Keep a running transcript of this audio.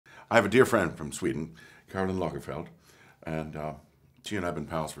I have a dear friend from Sweden, Caroline Lagerfeld, and she and I have been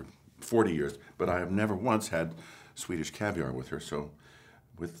pals for 40 years, but I have never once had Swedish caviar with her, so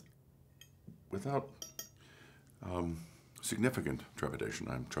without significant trepidation,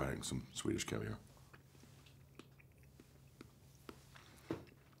 I'm trying some Swedish caviar.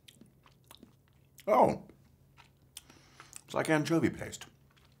 Oh, it's like anchovy paste.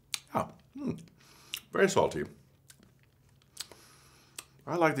 Oh, very salty.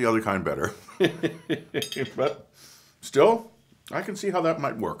 I like the other kind better, but still, I can see how that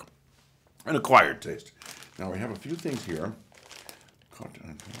might work. An acquired taste. Now we have a few things here.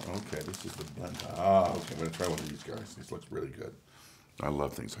 Okay, this is the blend. Okay, I'm gonna try one of these guys. This looks really good. I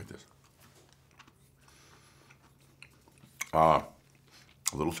love things like this. A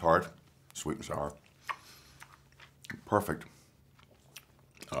little tart, sweet and sour. Perfect.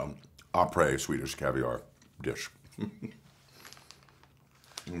 Après Swedish caviar dish.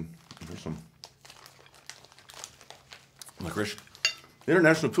 There's some licorice.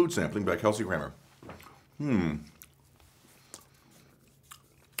 International Food Sampling by Kelsey Grammer. Oh,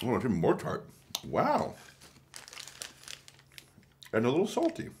 it's even more tart. Wow. And a little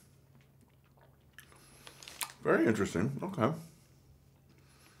salty. Very interesting. Okay.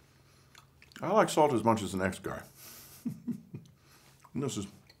 I like salt as much as the next guy. And this is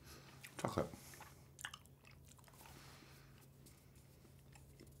chocolate.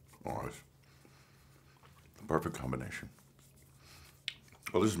 Oh, it's the perfect combination.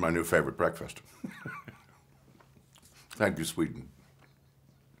 Well, this is my new favorite breakfast. Thank you, Sweden.